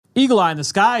Eagle Eye in the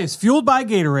Sky is fueled by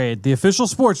Gatorade, the official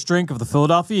sports drink of the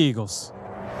Philadelphia Eagles.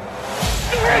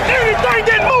 Anything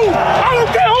that move, I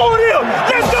don't care who it is.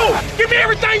 Let's go. Give me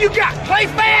everything you got. Play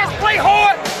fast, play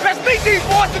hard. Let's meet these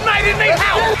boys tonight in their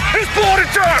house. It's party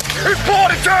time. It's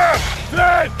party time.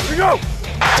 There we go.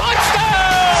 Touchdown!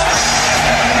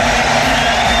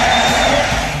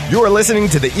 You are listening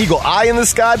to the Eagle Eye in the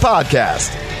Sky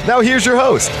podcast. Now here's your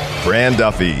host, Fran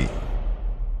Duffy.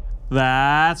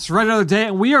 That's right, another day,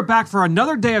 and we are back for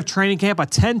another day of training camp, a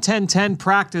 10-10-10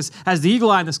 practice as the Eagle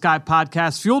Eye in the Sky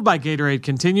podcast, fueled by Gatorade,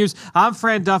 continues. I'm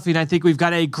Fran Duffy, and I think we've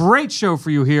got a great show for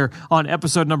you here on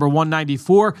episode number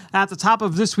 194. At the top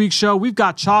of this week's show, we've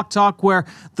got Chalk Talk, where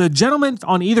the gentlemen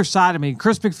on either side,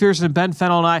 Chris McPherson and Ben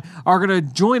Fennell and I, are going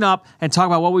to join up and talk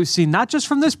about what we've seen, not just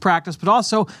from this practice, but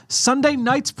also Sunday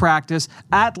night's practice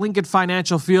at Lincoln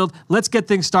Financial Field. Let's get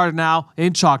things started now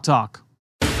in Chalk Talk.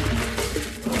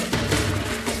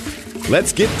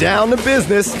 Let's get down to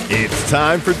business. It's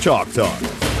time for Chalk Talk.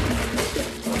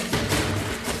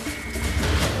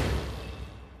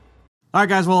 All right,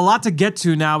 guys, well, a lot to get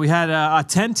to now. We had a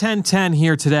 10-10-10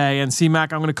 here today, and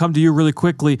C-Mac, I'm going to come to you really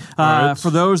quickly. Right. For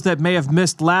those that may have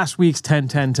missed last week's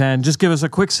 10-10-10, just give us a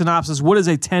quick synopsis. What is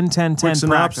a 10-10-10 Quick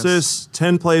synopsis, practice?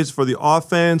 10 plays for the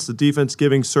offense, the defense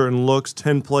giving certain looks,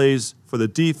 10 plays for the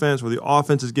defense, where the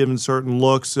offense is given certain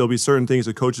looks. There'll be certain things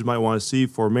that coaches might want to see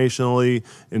formationally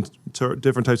and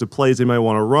different types of plays they might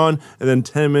want to run, and then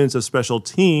 10 minutes of special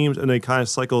teams, and they kind of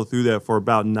cycle through that for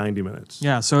about 90 minutes.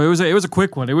 Yeah, so it was a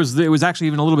quick one. It was actually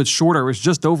even a little bit shorter. It was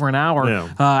just over an hour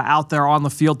out there on the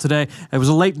field today. It was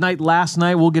a late night last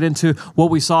night. We'll get into what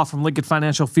we saw from Lincoln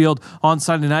Financial Field on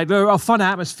Sunday night. A fun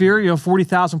atmosphere,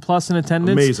 40,000 plus in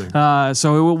attendance. Amazing.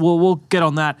 So we'll get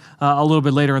on that a little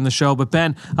bit later in the show. But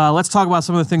Ben, let's talk about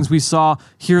some of the things we saw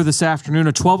here this afternoon.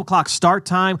 A 12 o'clock start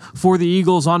time for the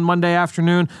Eagles on Monday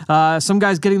afternoon. Some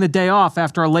guys getting the day off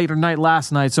after a later night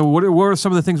last night. So what are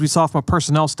some of the things we saw from a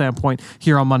personnel standpoint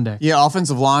here on Monday? Yeah,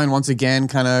 offensive line, once again,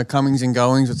 kind of comings and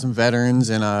goings with some veterans.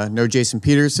 And no Jason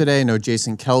Peters today, no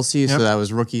Jason Kelsey. So that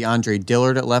was rookie Andre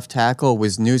Dillard at left tackle,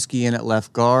 Wisniewski in at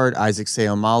left guard, Isaac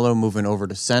Seumalo moving over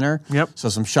to center. So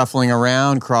some shuffling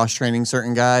around, cross-training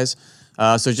certain guys.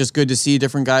 So it's just good to see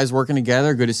different guys working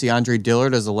together. Good to see Andre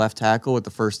Dillard as a left tackle with the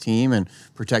first team and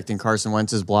protecting Carson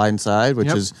Wentz's blind side,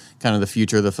 which is kind of the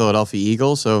future of the Philadelphia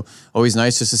Eagles. So always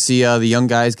nice just to see the young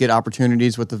guys get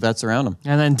opportunities with the vets around them.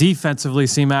 And then defensively,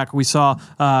 C-Mac, we saw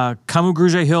Kamu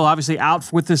Grugier-Hill obviously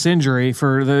out with this injury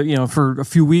for for a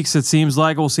few weeks. It seems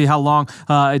like we'll see how long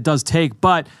it does take,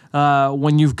 but.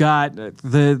 When you've got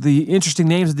the interesting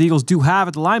names that the Eagles do have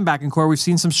at the linebacking core, we've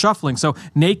seen some shuffling. So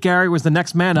Nate Gary was the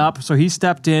next man up, so he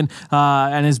stepped in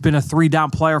and has been a three-down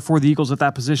player for the Eagles at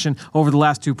that position over the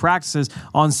last two practices.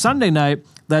 On Sunday night,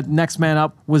 that next man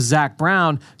up was Zach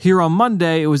Brown. Here on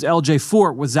Monday, it was L.J.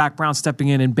 Fort with Zach Brown stepping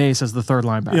in base as the third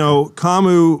linebacker.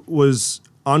 Kamu was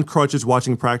on crutches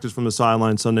watching practice from the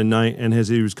sideline Sunday night, and as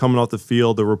he was coming off the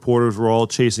field, the reporters were all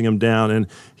chasing him down, and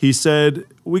he said,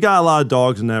 we got a lot of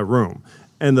dogs in that room.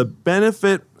 And the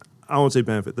benefit, I won't say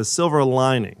benefit, the silver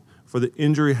lining for the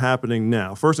injury happening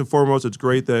now. First and foremost, it's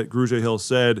great that Grugier-Hill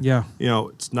said,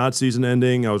 it's not season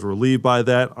ending. I was relieved by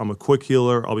that. I'm a quick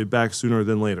healer. I'll be back sooner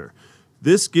than later.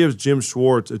 This gives Jim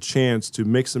Schwartz a chance to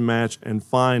mix and match and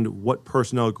find what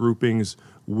personnel groupings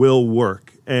will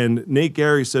work. And Nate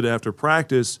Gary said after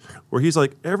practice, where he's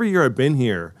like, every year I've been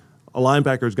here, a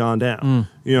linebacker's gone down.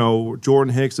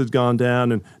 Jordan Hicks has gone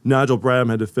down, and Nigel Bradham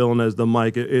had to fill in as the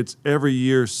Mike. It's every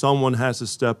year someone has to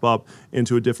step up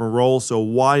into a different role. So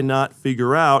why not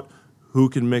figure out who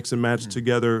can mix and match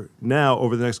together now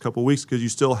over the next couple of weeks, because you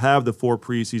still have the 4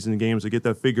 preseason games to get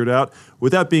that figured out.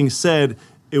 With that being said,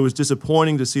 it was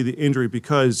disappointing to see the injury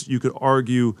because you could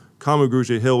argue Kamu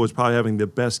Grugier-Hill was probably having the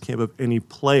best camp of any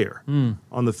player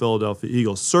on the Philadelphia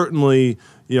Eagles. Certainly,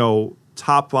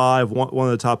 top 5, one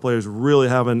of the top players, really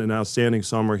having an outstanding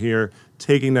summer here,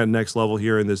 taking that next level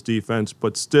here in this defense.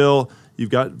 But still,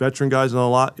 you've got veteran guys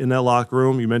in that locker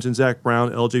room. You mentioned Zach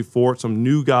Brown, L.J. Fort, some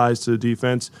new guys to the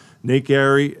defense. Nate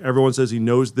Gary, everyone says he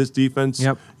knows this defense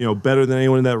better than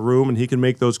anyone in that room, and he can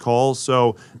make those calls.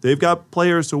 So they've got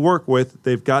players to work with.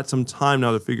 They've got some time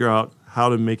now to figure out how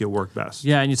to make it work best.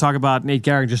 Yeah, and you talk about Nate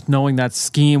Gary just knowing that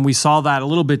scheme. We saw that a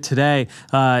little bit today.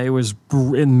 It was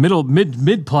in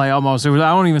mid play almost. I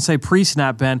won't even say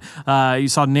pre-snap, Ben. You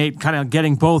saw Nate kind of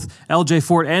getting both L.J.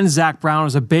 Fort and Zach Brown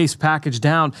as a base package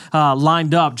down,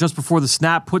 lined up just before the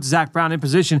snap, put Zach Brown in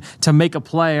position to make a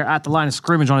play at the line of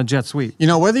scrimmage on a jet sweep.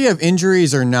 Whether you have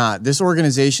injuries or not, this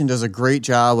organization does a great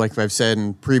job, like I've said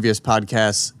in previous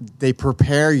podcasts. They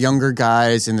prepare younger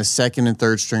guys in the second and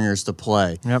third stringers to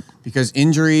play. Yep. Because because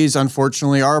injuries,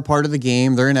 unfortunately, are a part of the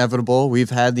game. They're inevitable. We've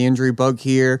had the injury bug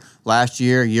here last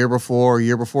year, year before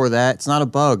that. It's not a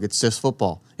bug. It's just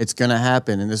football. It's going to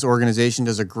happen. And this organization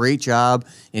does a great job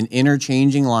in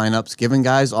interchanging lineups, giving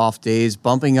guys off days,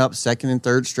 bumping up second and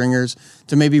third stringers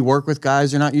to maybe work with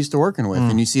guys they're not used to working with.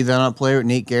 And you see that on a play with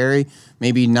Nate Gary,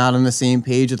 maybe not on the same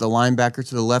page with the linebacker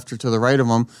to the left or to the right of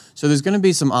him. So there's going to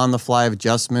be some on-the-fly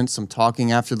adjustments, some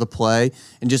talking after the play,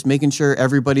 and just making sure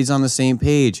everybody's on the same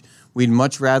page. We'd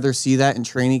much rather see that in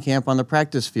training camp on the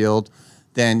practice field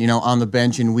than, on the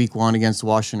bench in week 1 against the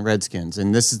Washington Redskins.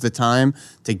 And this is the time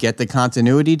to get the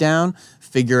continuity down,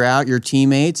 figure out your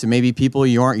teammates and maybe people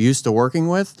you aren't used to working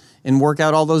with, and work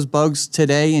out all those bugs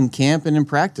today in camp and in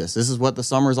practice. This is what the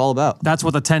summer is all about. That's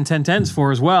what the 10-10-10 is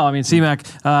for as well. I mean, C-Mac,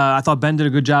 I thought Ben did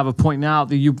a good job of pointing out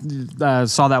that you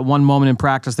saw that one moment in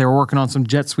practice. They were working on some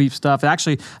jet sweep stuff.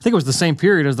 Actually, I think it was the same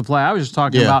period as the play I was just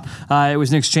talking about. It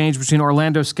was an exchange between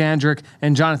Orlando Skandrick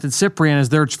and Jonathan Cyprien as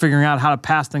they're figuring out how to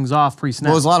pass things off pre-snap.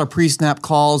 Well, there's a lot of pre-snap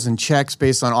calls and checks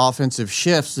based on offensive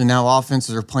shifts, and now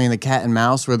offenses are playing the cat and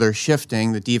mouse where they're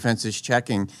shifting, the defense is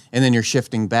checking, and then you're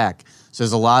shifting back. So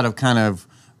there's a lot of kind of,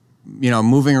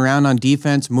 moving around on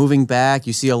defense, moving back.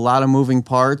 You see a lot of moving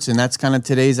parts, and that's kind of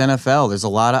today's NFL. There's a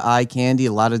lot of eye candy,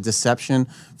 a lot of deception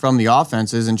from the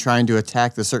offenses and trying to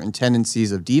attack the certain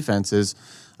tendencies of defenses.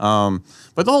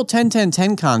 But the whole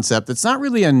 10-10-10 concept, it's not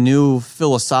really a new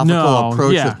philosophical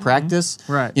approach with practice.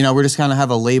 Right. We're just kind of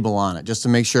have a label on it just to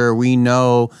make sure we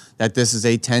know that this is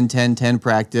a 10-10-10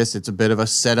 practice. It's a bit of a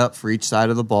setup for each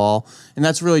side of the ball. And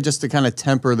that's really just to kind of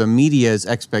temper the media's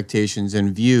expectations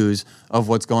and views of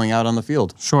what's going out on the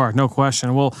field. Sure, no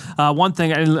question. Well, one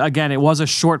thing, again, it was a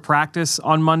short practice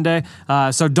on Monday,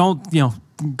 so don't,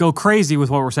 go crazy with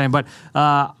what we're saying, but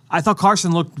I thought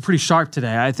Carson looked pretty sharp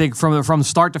today. I think from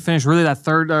start to finish, really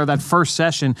that first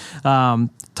session,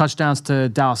 touchdowns to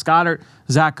Dallas Goedert,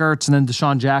 Zach Ertz, and then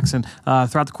Deshaun Jackson.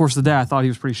 Throughout the course of the day, I thought he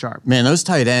was pretty sharp. Man, those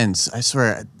tight ends, I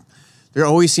swear, there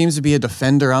always seems to be a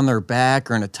defender on their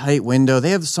back or in a tight window.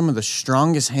 They have some of the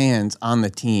strongest hands on the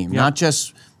team, not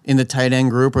just in the tight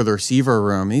end group or the receiver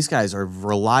room. These guys are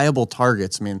reliable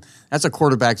targets. I mean, that's a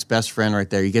quarterback's best friend right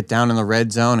there. You get down in the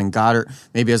red zone and Goddard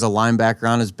maybe has a linebacker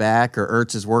on his back, or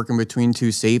Ertz is working between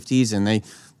two safeties, and they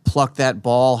pluck that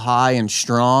ball high and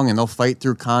strong, and they'll fight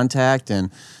through contact. And,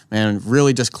 man, it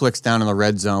really just clicks down in the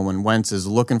red zone when Wentz is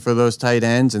looking for those tight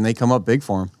ends, and they come up big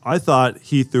for him. I thought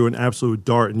he threw an absolute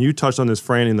dart, and you touched on this,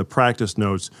 Fran, in the practice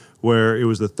notes, where it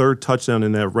was the third touchdown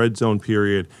in that red zone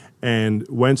period, and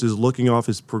Wentz is looking off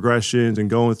his progressions and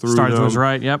going through Started them. to his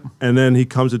right, yep. And then he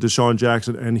comes to Deshaun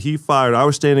Jackson, and he fired. I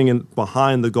was standing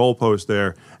behind the goalpost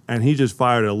there, and he just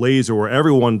fired a laser where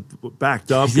everyone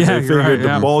backed up. Yeah, they figured right,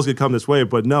 the balls could come this way.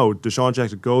 But no, Deshaun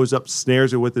Jackson goes up,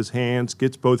 snares it with his hands,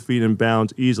 gets both feet in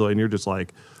bounds easily, and you're just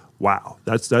like, wow,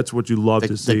 that's what you love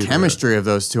to see. The chemistry of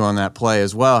those two on that play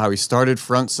as well, how he started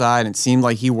front side and it seemed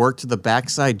like he worked to the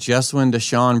backside just when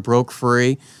Deshaun broke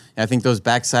free. And I think those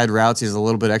backside routes, he has a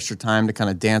little bit extra time to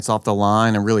kind of dance off the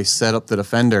line and really set up the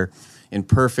defender in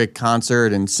perfect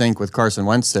concert and sync with Carson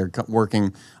Wentz there,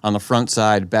 working on the front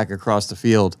side back across the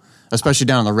field, especially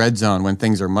down in the red zone when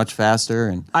things are much faster.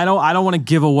 And I don't want to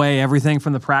give away everything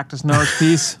from the practice notes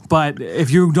piece, but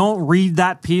if you don't read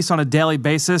that piece on a daily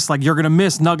basis, like, you're going to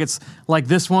miss nuggets like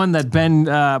this one that Ben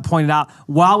pointed out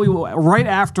right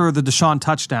after the Deshaun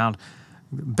touchdown.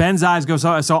 Ben's eyes go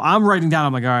so I'm writing down.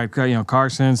 I'm like, all right,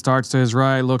 Carson starts to his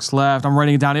right, looks left. I'm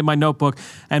writing it down in my notebook,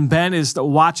 and Ben is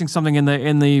watching something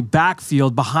in the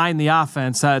backfield behind the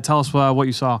offense. Tell us what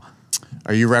you saw.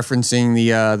 Are you referencing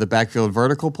the backfield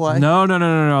vertical play?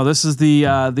 No. This is the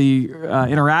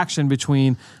interaction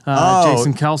between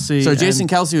Jason Kelce. So Jason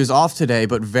Kelce was off today,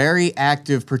 but very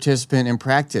active participant in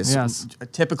practice. Yes.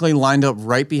 Typically lined up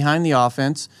right behind the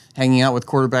offense, hanging out with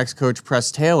quarterbacks coach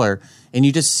Press Taylor, and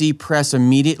you just see Press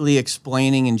immediately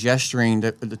explaining and gesturing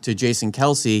to Jason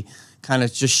Kelce, kind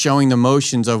of just showing the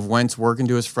motions of Wentz working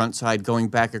to his front side, going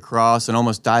back across, and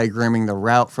almost diagramming the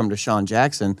route from Deshaun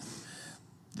Jackson.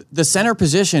 The center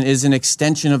position is an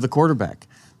extension of the quarterback.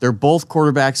 They're both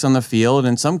quarterbacks on the field, and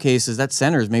in some cases, that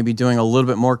center is maybe doing a little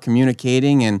bit more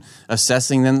communicating and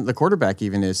assessing than the quarterback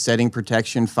even is, setting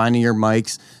protection, finding your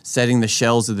mics, setting the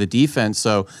shells of the defense.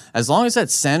 So as long as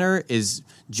that center is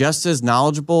just as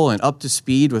knowledgeable and up to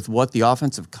speed with what the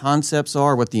offensive concepts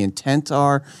are, what the intent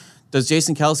are, does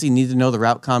Jason Kelce need to know the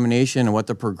route combination and what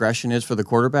the progression is for the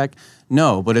quarterback?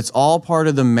 No, but it's all part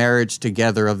of the marriage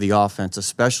together of the offense,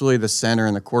 especially the center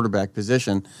and the quarterback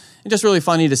position. And just really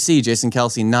funny to see Jason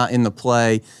Kelce not in the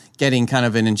play, getting kind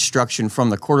of an instruction from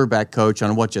the quarterback coach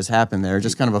on what just happened there.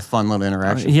 Just kind of a fun little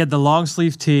interaction. He had the long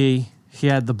sleeve tee. He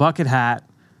had the bucket hat.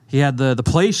 he had the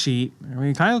play sheet. I mean,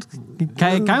 he kind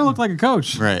of looked like a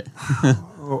coach. Right.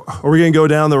 Are we going to go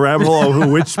down the rabbit hole of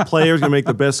which player is going to make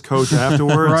the best coach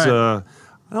afterwards? Right.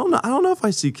 I don't know if I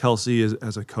see Kelsey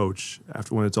as a coach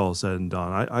after when it's all said and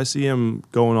done. I see him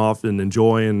going off and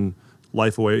enjoying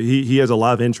life away. He has a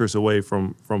lot of interest away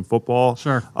from football.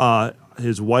 Sure.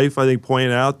 His wife, I think,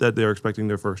 pointed out that they're expecting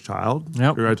their first child.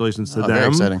 Yep. Congratulations to them. Very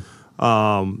exciting.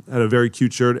 Had a very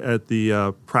cute shirt at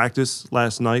the practice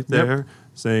last night there,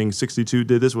 saying 62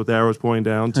 did this with arrows pointing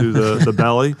down to the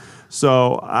belly.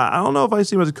 So I don't know if I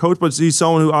see him as a coach, but he's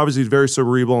someone who obviously is very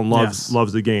cerebral and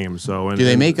loves the game. So do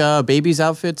they make babies'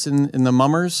 outfits in the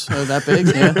mummers that big?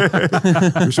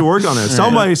 Yeah. We should work on that.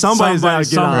 Somebody's got to get on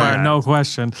somewhere, that. no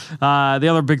question. The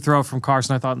other big throw from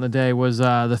Carson, I thought, in the day was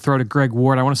the throw to Greg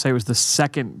Ward. I want to say it was the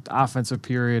second offensive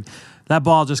period. That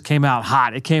ball just came out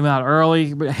hot. It came out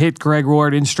early, hit Greg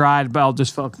Ward in stride. Ball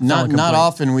just fell Not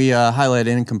often we highlight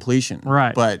incompletion.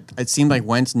 Right. But it seemed like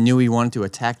Wentz knew he wanted to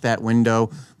attack that window,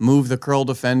 move the curl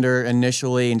defender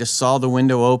initially, and just saw the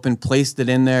window open, placed it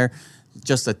in there,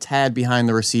 just a tad behind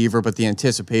the receiver, but the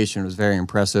anticipation was very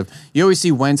impressive. You always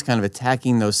see Wentz kind of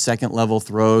attacking those second-level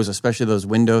throws, especially those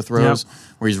window throws,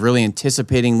 where he's really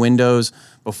anticipating windows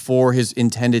before his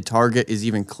intended target is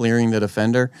even clearing the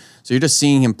defender. So you're just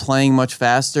seeing him playing much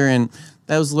faster, and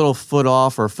those little foot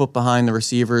off or foot behind the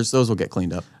receivers, those will get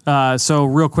cleaned up. So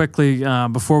real quickly,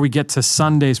 before we get to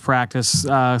Sunday's practice,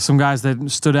 some guys that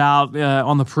stood out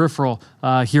on the peripheral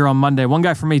here on Monday. One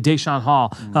guy for me, Deshaun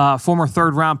Hall, former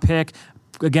third-round pick.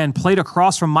 Again, played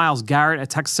across from Myles Garrett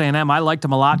at Texas A&M. I liked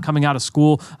him a lot coming out of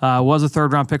school. Was a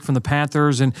third-round pick from the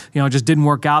Panthers, and just didn't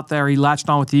work out there. He latched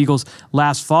on with the Eagles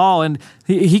last fall, and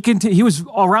he was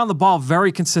around the ball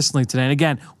very consistently today. And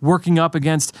again, working up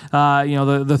against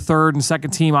the third and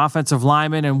second team offensive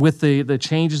linemen, and with the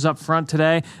changes up front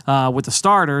today with the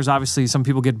starters, obviously some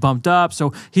people get bumped up.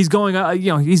 So he's going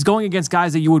against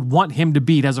guys that you would want him to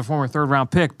beat as a former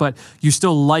third-round pick, but you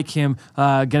still like him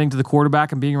getting to the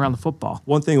quarterback and being around the football.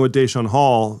 One thing with Deshaun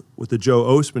Hall, with the Joe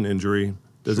Ostman injury,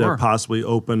 does Sure. that possibly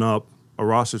open up a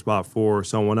roster spot for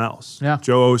someone else? Yeah.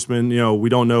 Joe Ostman, we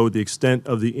don't know the extent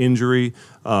of the injury,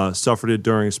 suffered it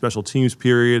during a special teams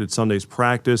period at Sunday's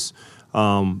practice,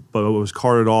 but it was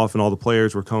carted off and all the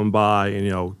players were coming by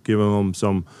and, giving him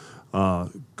some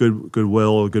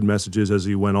goodwill, good messages as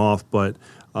he went off. But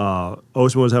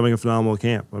Ostman was having a phenomenal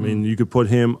camp. I mean, you could put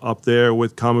him up there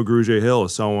with Kamu Grugier-Hill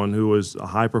as someone who was a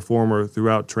high performer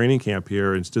throughout training camp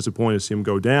here, and it's disappointing to see him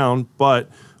go down. But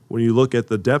when you look at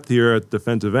the depth here at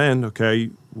defensive end, okay,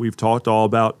 we've talked all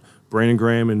about Brandon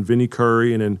Graham and Vinny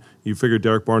Curry, and then you figure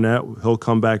Derek Barnett, he'll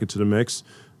come back into the mix.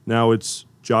 Now it's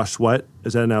Josh Sweat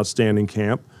is at an outstanding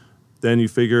camp. Then you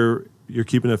figure you're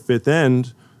keeping a fifth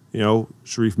end,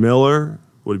 Sharif Miller,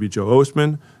 would it be Joe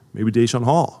Ostman, maybe Deshaun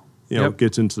Hall.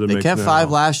 Gets into the mix. They kept now.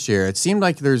 5 last year. It seemed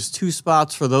like there's 2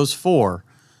 spots for those 4.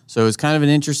 So it's kind of an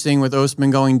interesting with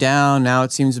Ostman going down. Now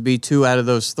it seems to be 2 out of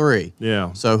those 3.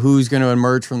 Yeah. So who's going to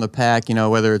emerge from the pack,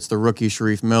 whether it's the rookie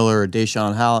Sharif Miller or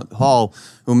Deshaun Hall,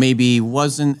 who maybe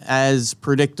wasn't as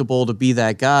predictable to be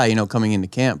that guy, coming into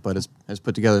camp, but has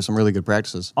put together some really good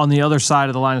practices. On the other side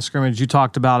of the line of scrimmage, you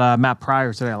talked about Matt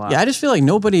Pryor today a lot. Yeah, I just feel like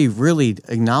nobody really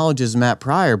acknowledges Matt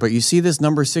Pryor, but you see this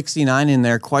number 69 in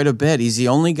there quite a bit. He's the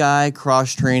only guy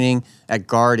cross-training at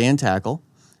guard and tackle,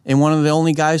 and one of the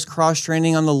only guys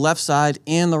cross-training on the left side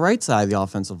and the right side of the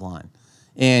offensive line.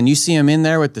 And you see him in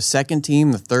there with the second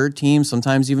team, the third team,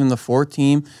 sometimes even the fourth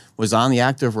team, was on the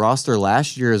active roster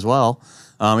last year as well.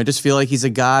 I just feel like he's a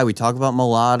guy. We talk about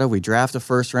Mulata. We draft a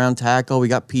first-round tackle. We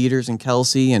got Peters and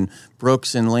Kelsey and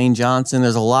Brooks and Lane Johnson.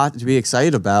 There's a lot to be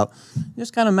excited about.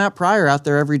 Just kind of Matt Pryor out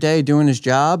there every day doing his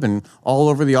job and all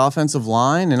over the offensive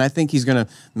line. And I think he's going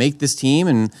to make this team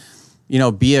and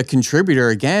be a contributor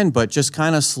again, but just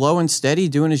kind of slow and steady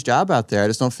doing his job out there. I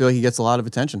just don't feel like he gets a lot of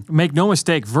attention. Make no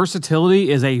mistake,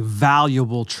 versatility is a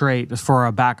valuable trait for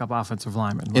a backup offensive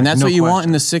lineman. And that's what you want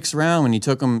in the 6th round. When you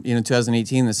took him,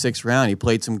 2018, the 6th round, he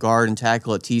played some guard and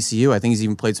tackle at TCU. I think he's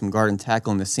even played some guard and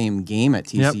tackle in the same game at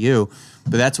TCU. Yep.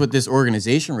 But that's what this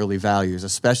organization really values,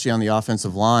 especially on the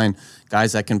offensive line.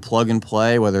 Guys that can plug and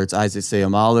play, whether it's Isaac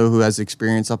Seumalo, who has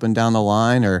experience up and down the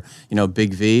line, or,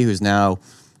 Big V, who's now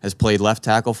has played left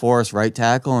tackle for us, right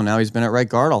tackle, and now he's been at right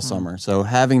guard all summer. So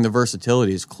having the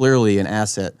versatility is clearly an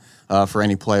asset for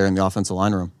any player in the offensive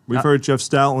line room. We've heard Jeff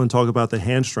Stoutland talk about the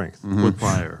hand strength with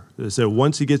Pryor. They said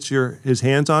once he gets his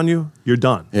hands on you, you're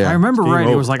done. Yeah. I remember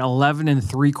it was like 11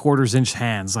 3/4-inch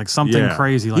hands, like something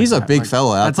crazy like he's that. A big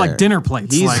fella out there. That's like dinner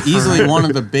plates. He's easily one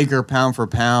of the bigger pound for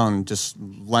pound, just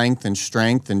length and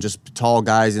strength and just tall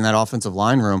guys in that offensive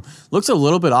line room. Looks a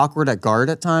little bit awkward at guard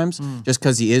at times just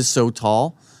because he is so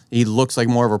tall. He looks like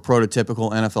more of a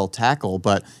prototypical NFL tackle,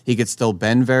 but he could still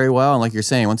bend very well. And like you're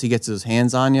saying, once he gets his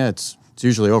hands on you, it's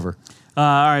usually over. All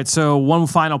right, so one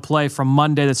final play from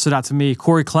Monday that stood out to me.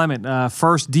 Corey Clement,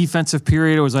 first defensive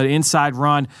period, it was an inside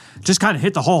run. Just kind of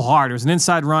hit the hole hard. It was an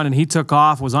inside run, and he took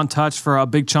off, was untouched for a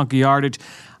big chunk of yardage.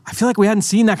 I feel like we hadn't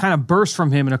seen that kind of burst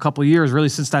from him in a couple of years, really,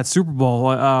 since that Super Bowl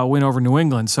win over New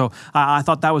England. So I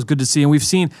thought that was good to see. And we've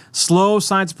seen slow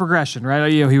signs of progression, right?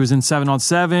 You know, he was in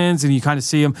 7-on-7s, and you kind of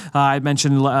see him. I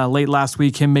mentioned late last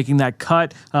week him making that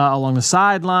cut along the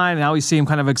sideline. Now we see him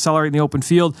kind of accelerate in the open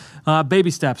field. Baby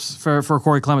steps for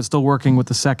Corey Clement, still working with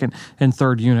the second and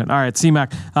third unit. All right,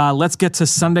 C-Mac, let's get to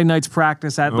Sunday night's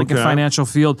practice at Lincoln Financial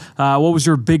Field. What was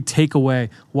your big takeaway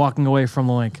walking away from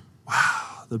the Link? Wow.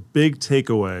 The big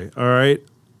takeaway, all right,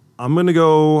 I'm going to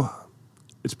go,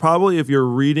 it's probably if you're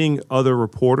reading other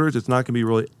reporters, it's not going to be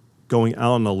really going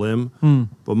out on a limb,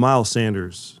 but Miles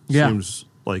Sanders seems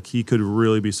like he could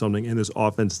really be something in this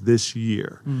offense this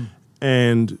year.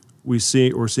 And we're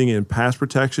seeing it in pass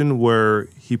protection where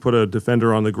he put a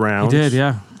defender on the ground. He did,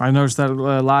 yeah. I noticed that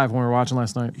live when we were watching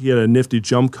last night. He had a nifty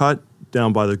jump cut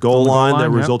down by the goal line that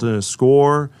resulted in a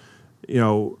score. You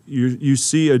know, you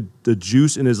see the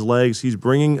juice in his legs. He's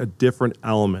bringing a different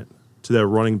element to that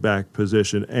running back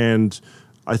position. And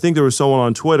I think there was someone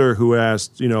on Twitter who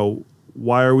asked, you know,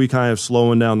 why are we kind of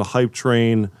slowing down the hype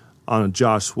train on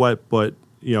Josh Sweat, but,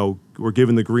 you know, we're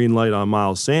giving the green light on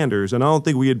Miles Sanders. And I don't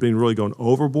think we had been really going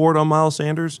overboard on Miles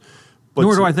Sanders. But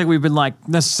nor do I think we've been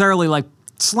necessarily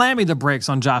slamming the brakes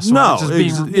on Josh Sweat. No, just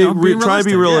being trying to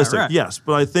be realistic. Yeah, right. Yes,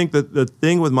 but I think that the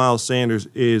thing with Miles Sanders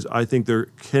is I think there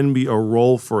can be a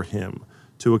role for him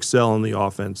to excel in the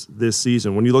offense this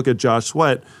season. When you look at Josh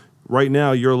Sweat, right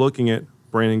now you're looking at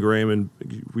Brandon Graham, and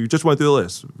we just went through the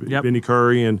list. Vinny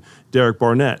Curry and Derek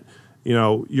Barnett. You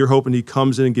know, you're hoping he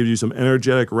comes in and gives you some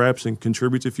energetic reps and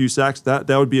contributes a few sacks. That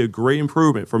would be a great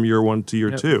improvement from year one to year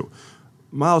two.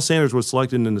 Miles Sanders was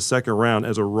selected in the second round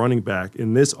as a running back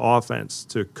in this offense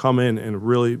to come in and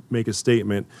really make a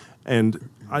statement. And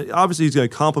obviously he's going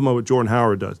to complement what Jordan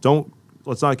Howard does.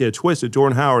 Let's not get it twisted.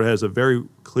 Jordan Howard has a very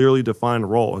clearly defined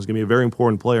role. He's going to be a very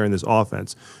important player in this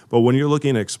offense. But when you're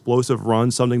looking at explosive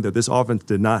runs, something that this offense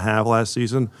did not have last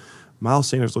season, Miles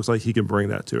Sanders looks like he can bring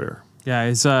that to her. Yeah,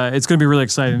 it's going to be really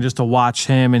exciting just to watch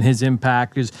him and his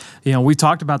impact. Because, you know, we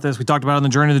talked about this. We talked about it on the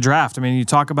journey of the draft. I mean, you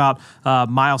talk about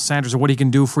Miles Sanders and what he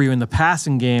can do for you in the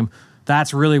passing game.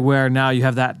 That's really where now you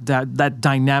have that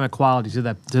dynamic quality to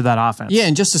that offense. Yeah,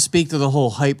 and just to speak to the whole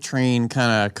hype train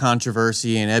kind of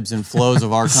controversy and ebbs and flows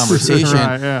of our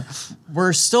conversation,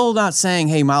 we're still not saying,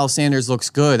 hey, Miles Sanders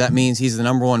looks good. That means he's the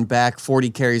number one back,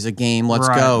 40 carries a game. Let's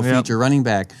go, feature running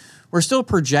back. We're still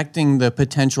projecting the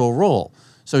potential role.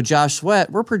 So Josh Sweat,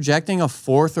 we're projecting a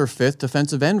fourth or fifth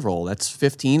defensive end role. That's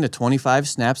 15 to 25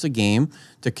 snaps a game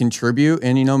to contribute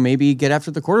and, you know, maybe get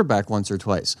after the quarterback once or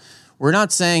twice. We're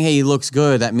not saying, hey, he looks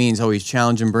good. That means, he's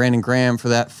challenging Brandon Graham for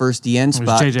that first DN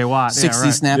spot. J.J. Watt.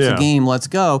 60 snaps a game. Let's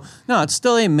go. No, it's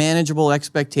still a manageable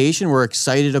expectation. We're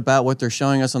excited about what they're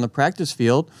showing us on the practice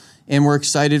field, and we're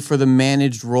excited for the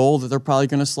managed role that they're probably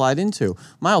going to slide into.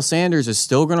 Miles Sanders is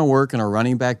still going to work in a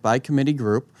running back by committee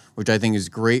group, which I think is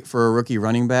great for a rookie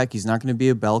running back. He's not going to be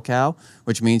a bell cow,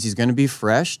 which means he's going to be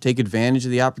fresh, take advantage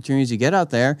of the opportunities you get out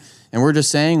there. And we're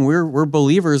just saying we're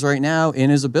believers right now in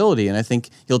his ability, and I think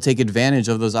he'll take advantage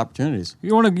of those opportunities.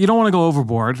 You don't want to go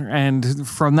overboard, and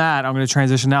from that, I'm going to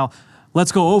transition now.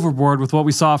 Let's go overboard with what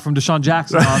we saw from Deshaun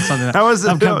Jackson on Sunday night.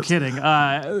 I'm kidding.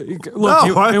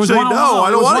 Look, it was one-on-one. I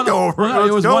don't want to go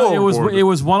overboard. It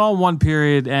was one-on-one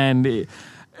period, and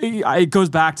it goes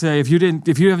back to if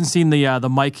you haven't seen the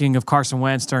miking of Carson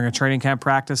Wentz during a training camp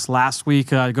practice last week,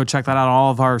 go check that out on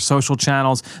all of our social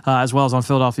channels as well as on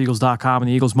PhiladelphiaEagles.com and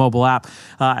the Eagles mobile app.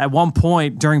 At one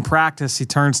point during practice, he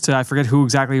turns to, I forget who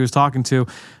exactly he was talking to, and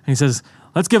he says,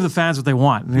 let's give the fans what they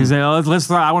want. And he's like, let's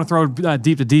throw. I want to throw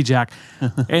deep to D-Jack.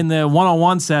 In the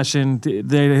one-on-one session,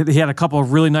 he had a couple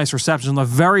of really nice receptions. On the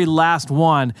very last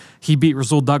one, he beat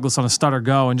Rasul Douglas on a stutter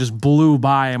go and just blew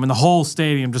by him, and the whole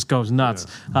stadium just goes nuts.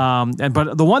 Yeah.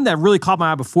 But the one that really caught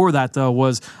my eye before that, though,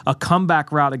 was a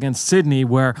comeback route against Sydney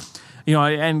where, you know,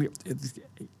 and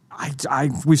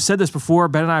we've said this before.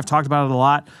 Ben and I have talked about it a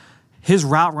lot. His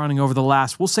route running over the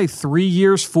last, we'll say 3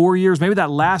 years, 4 years, maybe that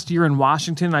last year in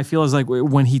Washington, I feel is like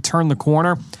when he turned the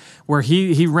corner, where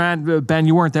he ran, Ben,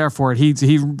 you weren't there for it.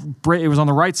 It was on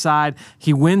the right side.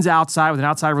 He wins outside with an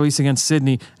outside release against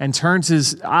Sydney and turns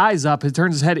his eyes up. He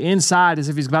turns his head inside as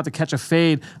if he's about to catch a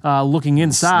fade, looking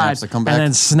inside, and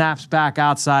then snaps back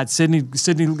outside. Sydney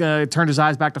turned his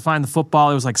eyes back to find the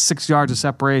football. It was like 6 yards of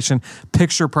separation.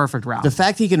 Picture perfect route. The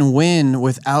fact he can win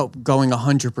without going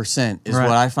 100% is what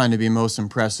I find to be most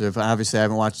impressive. Obviously, I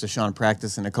haven't watched Deshaun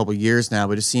practice in a couple years now,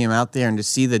 but to see him out there and to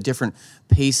see the different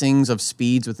pacings of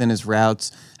speeds within his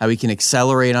routes, how he can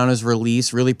accelerate on his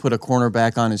release, really put a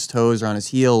cornerback on his toes or on his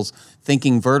heels,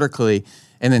 thinking vertically,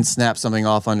 and then snap something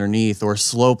off underneath, or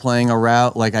slow playing a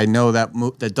route. Like I know that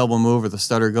that double move or the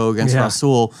stutter go against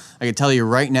Rasul. I can tell you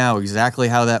right now exactly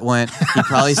how that went. He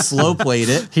probably slow played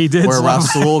it. He did. Where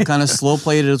Rasul kind of slow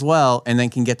played it as well, and then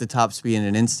can get the top speed in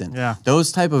an instant. Yeah.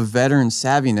 Those type of veteran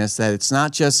savviness that it's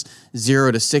not just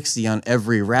 0 to 60 on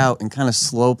every route and kind of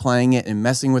slow playing it and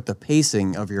messing with the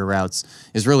pacing of your routes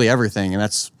is really everything, and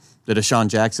that's the Deshaun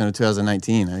Jackson of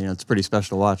 2019. It's pretty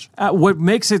special to watch. What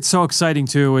makes it so exciting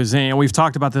too is, and we've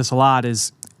talked about this a lot,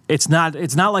 is it's not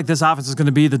like this offense is going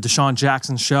to be the Deshaun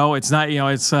Jackson show. It's not,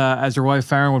 it's as your wife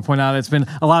Farron would point out, it's been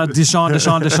a lot of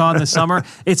Deshaun this summer.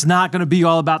 It's not going to be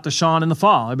all about Deshaun in the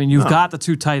fall. I mean, you've got the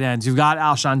two tight ends, you've got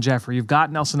Alshon Jeffrey, you've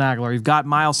got Nelson Aguilar, you've got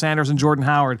Miles Sanders and Jordan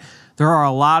Howard. There are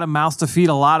a lot of mouths to feed,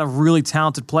 a lot of really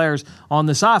talented players on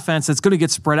this offense. It's going to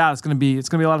get spread out. It's going to be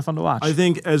a lot of fun to watch. I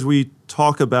think as we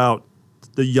talk about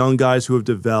the young guys who have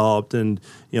developed and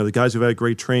the guys who've had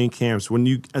great training camps,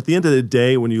 at the end of the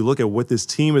day, when you look at what this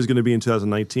team is going to be in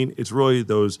 2019, it's really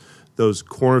those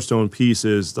cornerstone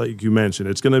pieces like you mentioned.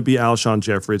 It's going to be Alshon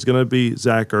Jeffrey. It's going to be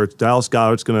Zach Ertz. Dallas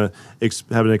Goedert's going to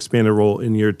have an expanded role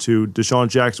in year 2. Deshaun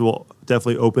Jackson will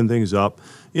definitely open things up.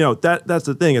 That's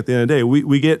the thing. At the end of the day,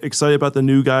 we get excited about the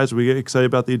new guys. We get excited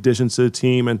about the additions to the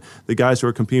team and the guys who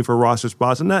are competing for roster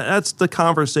spots. And that's the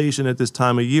conversation at this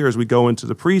time of year as we go into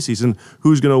the preseason,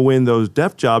 who's going to win those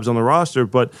depth jobs on the roster.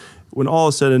 But when all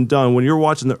is said and done, when you're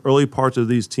watching the early parts of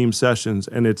these team sessions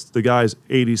and it's the guys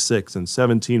 86 and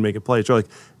 17 making plays, you're like,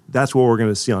 that's what we're going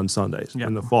to see on Sundays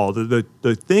in the fall. The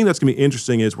thing that's going to be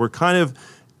interesting is we're kind of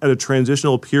at a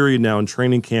transitional period now in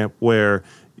training camp where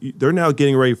they're now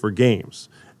getting ready for games.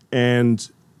 And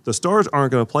the stars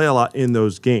aren't going to play a lot in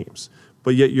those games,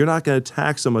 but yet you're not going to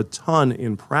tax them a ton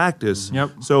in practice.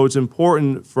 Yep. So it's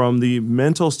important from the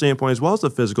mental standpoint as well as the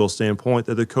physical standpoint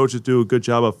that the coaches do a good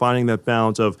job of finding that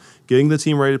balance of getting the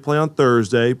team ready to play on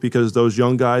Thursday, because those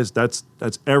young guys, that's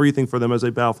everything for them as they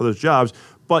battle for those jobs.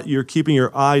 But you're keeping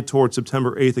your eye towards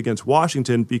September 8th against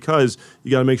Washington, because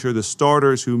you got to make sure the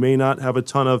starters who may not have a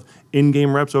ton of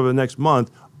in-game reps over the next month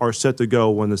are set to go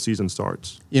when the season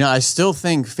starts. I still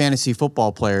think fantasy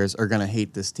football players are going to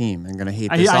hate this team and going to hate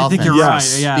this offense. I think you're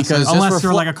right. Yeah, because unless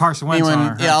you're like a Carson Wentz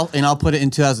owner. I'll put it in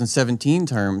 2017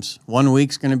 terms. 1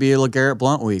 week's going to be a LeGarrette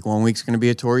Blount week. 1 week's going to be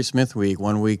a Torrey Smith week.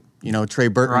 1 week, Trey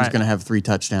Burton's going to have 3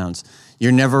 touchdowns.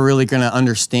 You're never really going to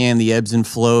understand the ebbs and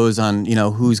flows on,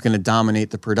 who's going to dominate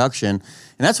the production.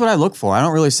 And that's what I look for. I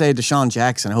don't really say Deshaun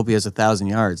Jackson, I hope he has 1,000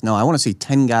 yards. No, I want to see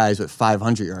 10 guys with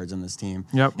 500 yards on this team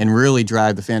and really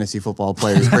drive the fantasy football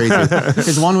players crazy.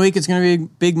 Because 1 week it's going to be a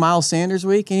big Miles Sanders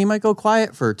week, and he might go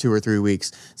quiet for 2 or 3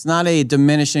 weeks. It's not a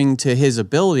diminishing to his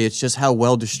ability. It's just how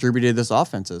well distributed this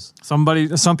offense is.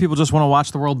 Some people just want to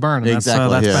watch the world burn. And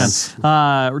exactly. That's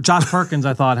been. Josh Perkins,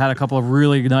 I thought, had a couple of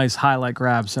really nice highlight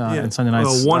grabs in Sunday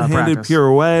night's one-handed practice.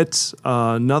 Pirouette,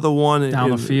 another one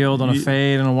down the field on a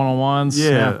fade and a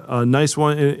one-on-ones. Yeah, a nice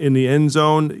one in the end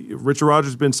zone. Richard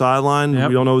Rodgers has been sidelined. Yep.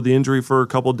 We don't know the injury for a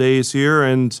couple days here,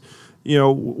 and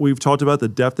we've talked about the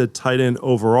depth at tight end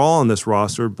overall on this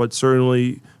roster, but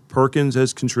certainly Perkins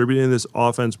has contributed in this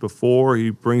offense before. He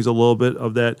brings a little bit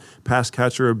of that pass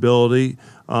catcher ability,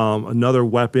 another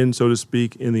weapon, so to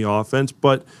speak, in the offense.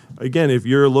 But again, if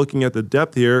you're looking at the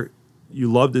depth here, you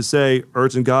love to say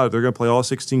Ertz and Goddard, they're going to play all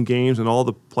 16 games and all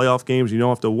the playoff games. You don't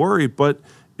have to worry. But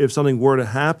if something were to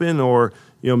happen, or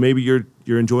maybe you're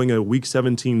enjoying a Week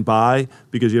 17 bye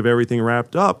because you have everything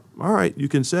wrapped up, all right, you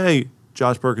can say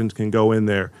Josh Perkins can go in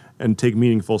there and take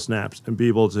meaningful snaps and be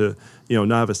able to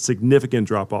not have a significant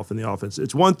drop off in the offense.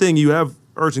 It's one thing you have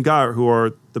Ertz and Goddard, who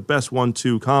are the best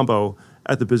 1-2 combo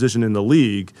at the position in the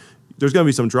league. There's going to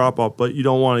be some drop-off, but you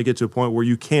don't want to get to a point where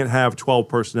you can't have 12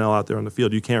 personnel out there on the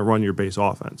field. You can't run your base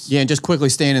offense. Yeah, and just quickly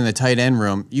staying in the tight end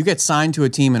room, you get signed to a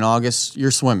team in August, you're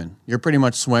swimming. You're pretty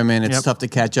much swimming. It's tough to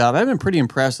catch up. I've been pretty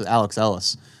impressed with Alex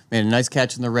Ellis. Made a nice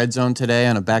catch in the red zone today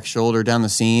on a back shoulder down the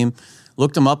seam.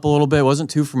 Looked him up a little bit,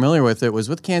 wasn't too familiar with it. Was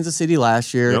with Kansas City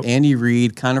last year. Yep. Andy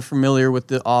Reid, kind of familiar with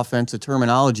the offense, the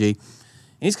terminology.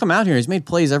 And he's come out here. He's made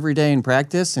plays every day in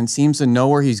practice and seems to know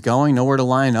where he's going, know where to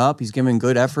line up. He's giving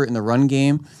good effort in the run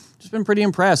game. just been pretty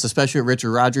impressed, especially with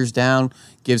Richard Rodgers down.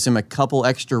 Gives him a couple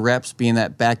extra reps being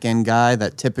that back end guy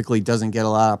that typically doesn't get a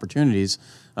lot of opportunities.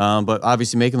 But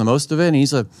obviously making the most of it. And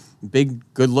he's a big,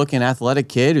 good-looking, athletic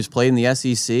kid who's played in the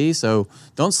SEC. So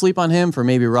don't sleep on him for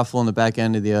maybe ruffling the back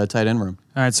end of the tight end room.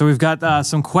 All right, so we've got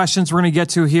some questions we're going to get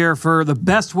to here for the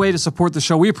best way to support the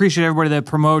show. We appreciate everybody that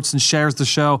promotes and shares the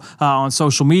show on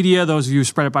social media. Those of you who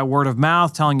spread it by word of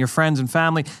mouth, telling your friends and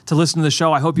family to listen to the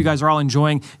show. I hope you guys are all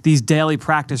enjoying these daily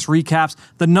practice recaps.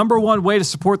 The number one way to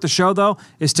support the show, though,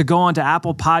 is to go on to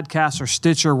Apple Podcasts or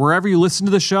Stitcher, wherever you listen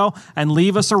to the show, and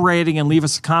leave us a rating and leave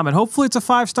us a comment. Hopefully it's a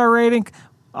 5-star rating.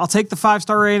 I'll take the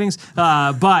 5-star ratings,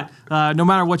 but no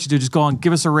matter what you do, just go on,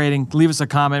 give us a rating, leave us a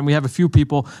comment. We have a few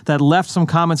people that left some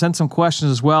comments and some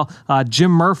questions as well.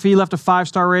 Jim Murphy left a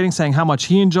 5-star rating saying how much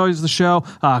he enjoys the show.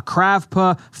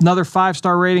 Kravpa, another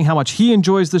 5-star rating, how much he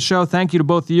enjoys the show. Thank you to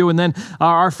both of you. And then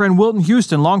our friend Wilton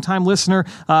Houston, longtime listener,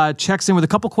 checks in with a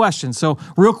couple questions. So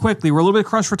real quickly, we're a little bit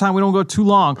crushed for time. We don't go too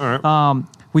long. All right.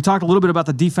 We talked a little bit about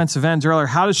the defensive ends earlier.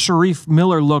 How does Sharif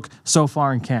Miller look so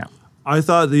far in camp? I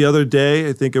thought the other day,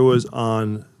 I think it was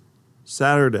on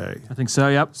Saturday. I think so,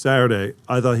 yep. Saturday,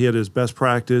 I thought he had his best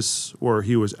practice where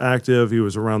he was active, he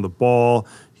was around the ball,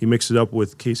 he mixed it up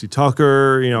with Casey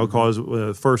Tucker, caused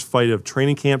the first fight of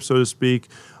training camp, so to speak.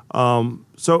 So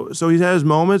he's had his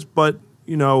moments, but,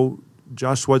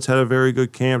 Josh Sweat's had a very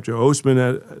good camp. Joe Ostman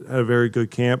had a very good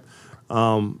camp.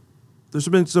 There's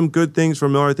been some good things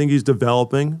from Miller. I think he's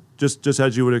developing, just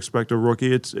as you would expect a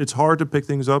rookie. It's hard to pick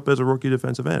things up as a rookie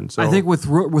defensive end. So I think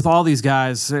with all these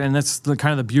guys, and that's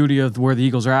kind of the beauty of where the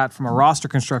Eagles are at from a roster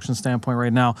construction standpoint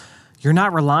right now, you're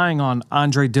not relying on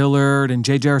Andre Dillard and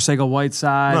J.J.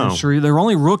 Arcega-Whiteside. No. And Sharif. Their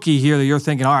only rookie here that you're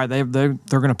thinking, all right, they're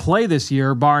going to play this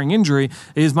year, barring injury,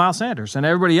 is Miles Sanders. And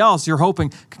everybody else you're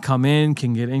hoping can come in,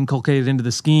 can get inculcated into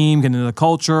the scheme, get into the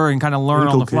culture, and kind of learn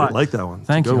on the fly. I like that one.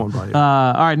 Thank you. Good one by you.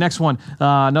 All right, next one.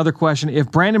 Another question.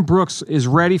 If Brandon Brooks is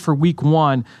ready for week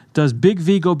 1, does Big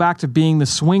V go back to being the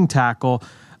swing tackle?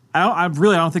 I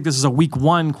don't think this is a week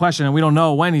 1 question, and we don't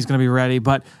know when he's going to be ready.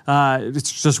 But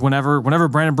it's just whenever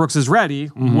Brandon Brooks is ready,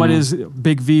 what is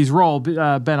Big V's role?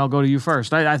 Ben, I'll go to you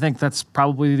first. I think that's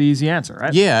probably the easy answer,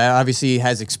 right? Yeah, obviously he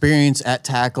has experience at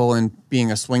tackle and being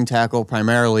a swing tackle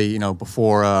primarily,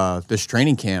 before this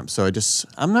training camp. So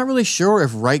I'm not really sure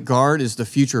if right guard is the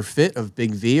future fit of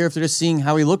Big V, or if they're just seeing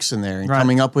how he looks in there and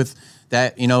coming up with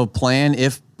that, plan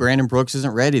if Brandon Brooks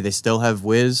isn't ready. They still have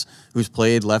Wiz, who's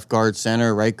played left guard,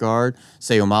 center, right guard.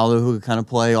 Seumalo, who could kind of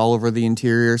play all over the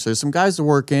interior. So there's some guys to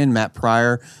work in. Matt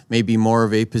Pryor may be more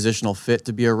of a positional fit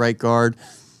to be a right guard.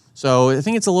 So I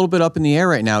think it's a little bit up in the air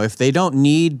right now. If they don't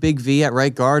need Big V at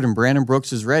right guard and Brandon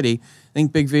Brooks is ready, I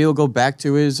think Big V will go back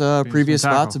to his previous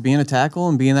spots of being a tackle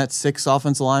and being that 6th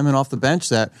offensive lineman off the bench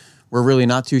that we're really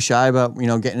not too shy about,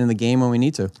 getting in the game when we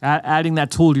need to. Adding that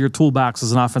tool to your toolbox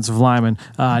as an offensive lineman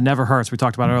never hurts. We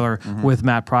talked about it earlier with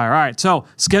Matt Pryor. All right, so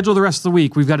schedule the rest of the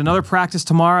week. We've got another practice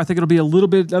tomorrow. I think it'll be a little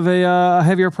bit of a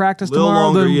heavier practice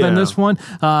tomorrow than this one.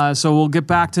 So we'll get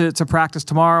back to practice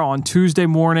tomorrow on Tuesday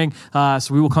morning. So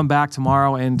we will come back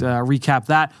tomorrow and recap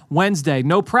that. Wednesday,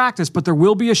 no practice, but there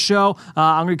will be a show.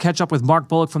 I'm going to catch up with Mark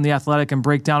Bullock from The Athletic and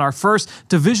break down our first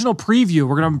divisional preview.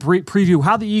 We're going to preview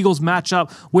how the Eagles match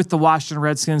up with the Washington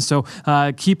Redskins. So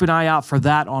keep an eye out for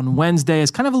that on Wednesday.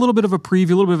 It's kind of a little bit of a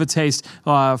preview, a little bit of a taste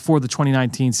for the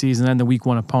 2019 season and the week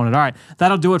 1 opponent. All right,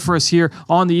 that'll do it for us here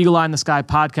on the Eagle Eye in the Sky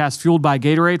podcast, fueled by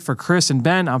Gatorade. For Chris and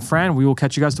Ben, I'm Fran. We will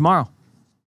catch you guys tomorrow.